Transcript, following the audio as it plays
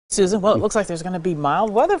Susan, well, it looks like there's going to be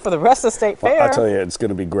mild weather for the rest of State Fair. Well, I'll tell you, it's going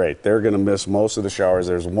to be great. They're going to miss most of the showers.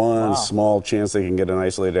 There's one small chance they can get an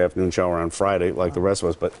isolated afternoon shower on Friday, like the rest of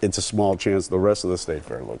us, but it's a small chance. The rest of the State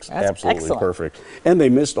Fair looks absolutely perfect. And they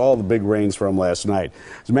missed all the big rains from last night.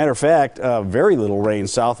 As a matter of fact, very little rain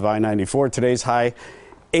south of I-94. Today's high,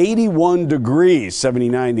 81 degrees,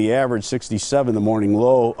 79 the average, 67 the morning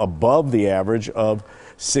low, above the average of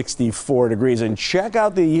 64 degrees. And check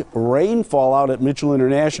out the rainfall out at Mitchell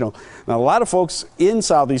International. Now, a lot of folks in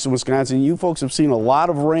southeastern Wisconsin, you folks have seen a lot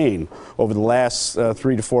of rain over the last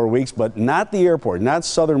 3 to 4 weeks, but not the airport, not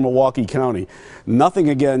southern Milwaukee County. Nothing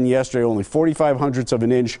again yesterday, only 45 hundredths of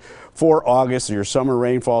an inch for August. Your summer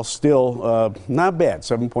rainfall still not bad,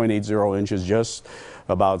 7.80 inches, just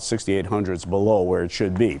about 68 hundredths below where it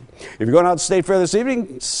should be. If you're going out to State Fair this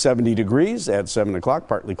evening, 70 degrees at 7 o'clock,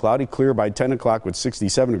 partly cloudy, clear by 10 o'clock with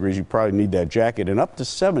 67 degrees. You probably need that jacket, and up to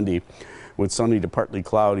 70 with sunny to partly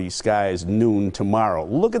cloudy skies noon tomorrow.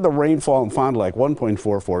 Look at the rainfall in Fond du Lac,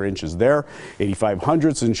 1.44 inches there, 85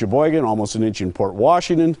 hundredths in Sheboygan, almost an inch in Port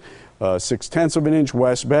Washington, 0.6 of an inch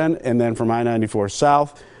West Bend, and then from I-94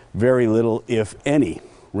 south, very little, if any,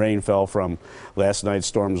 rain fell from last night's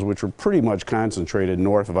storms, which were pretty much concentrated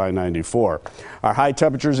north of I-94. Our high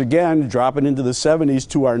temperatures again dropping into the 70s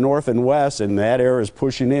to our north and west, and that air is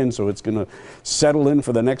pushing in, so it's going to settle in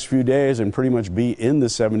for the next few days and pretty much be in the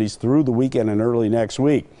 70s through the weekend and early next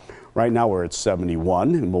week. Right now we're at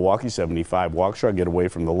 71 in Milwaukee, 75 Waukesha, get away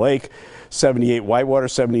from the lake, 78 Whitewater,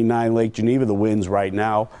 79 Lake Geneva. The winds right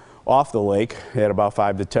now off the lake at about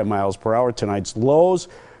 5 to 10 miles per hour. Tonight's lows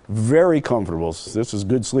very comfortable. This is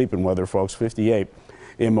good sleeping weather, folks. 58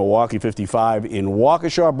 in Milwaukee, 55 in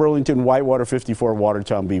Waukesha, Burlington, Whitewater, 54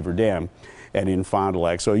 Watertown, Beaver Dam, and in Fond du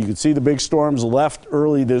Lac. So you can see the big storms left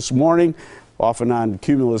early this morning, off and on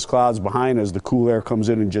cumulus clouds behind as the cool air comes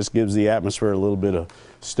in and just gives the atmosphere a little bit of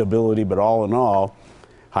stability. But all in all,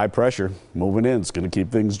 high pressure moving in. It's going to keep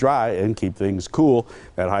things dry and keep things cool.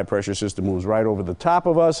 That high pressure system moves right over the top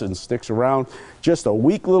of us and sticks around. Just a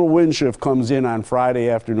weak little wind shift comes in on Friday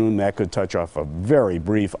afternoon. That could touch off a very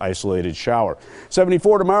brief isolated shower.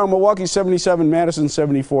 74 tomorrow, Milwaukee, 77 Madison,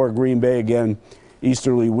 74 Green Bay. Again,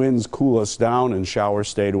 easterly winds cool us down and showers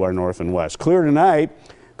stay to our north and west. Clear tonight.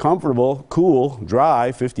 Comfortable, cool,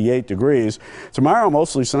 dry, 58 degrees. Tomorrow,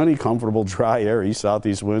 mostly sunny, comfortable, dry air,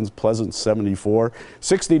 east-southeast winds, pleasant 74.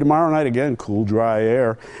 60 tomorrow night, again, cool, dry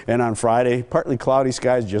air. And on Friday, partly cloudy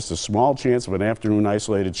skies, just a small chance of an afternoon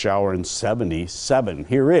isolated shower, and 77.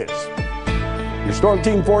 Here is your Storm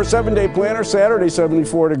Team 4 7-day planner. Saturday,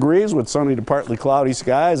 74 degrees with sunny to partly cloudy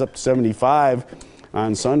skies, up to 75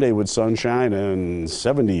 on Sunday with sunshine and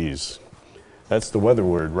 70s. That's the weather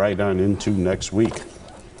word right on into next week.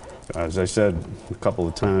 As I said a couple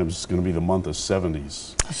of times, it's going to be the month of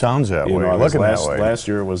 70s. Sounds that way. Looking that way. Last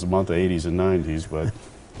year it was the month of 80s and 90s, but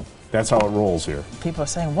that's how it rolls here. People are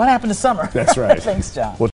saying, what happened to summer? That's right. Thanks, John.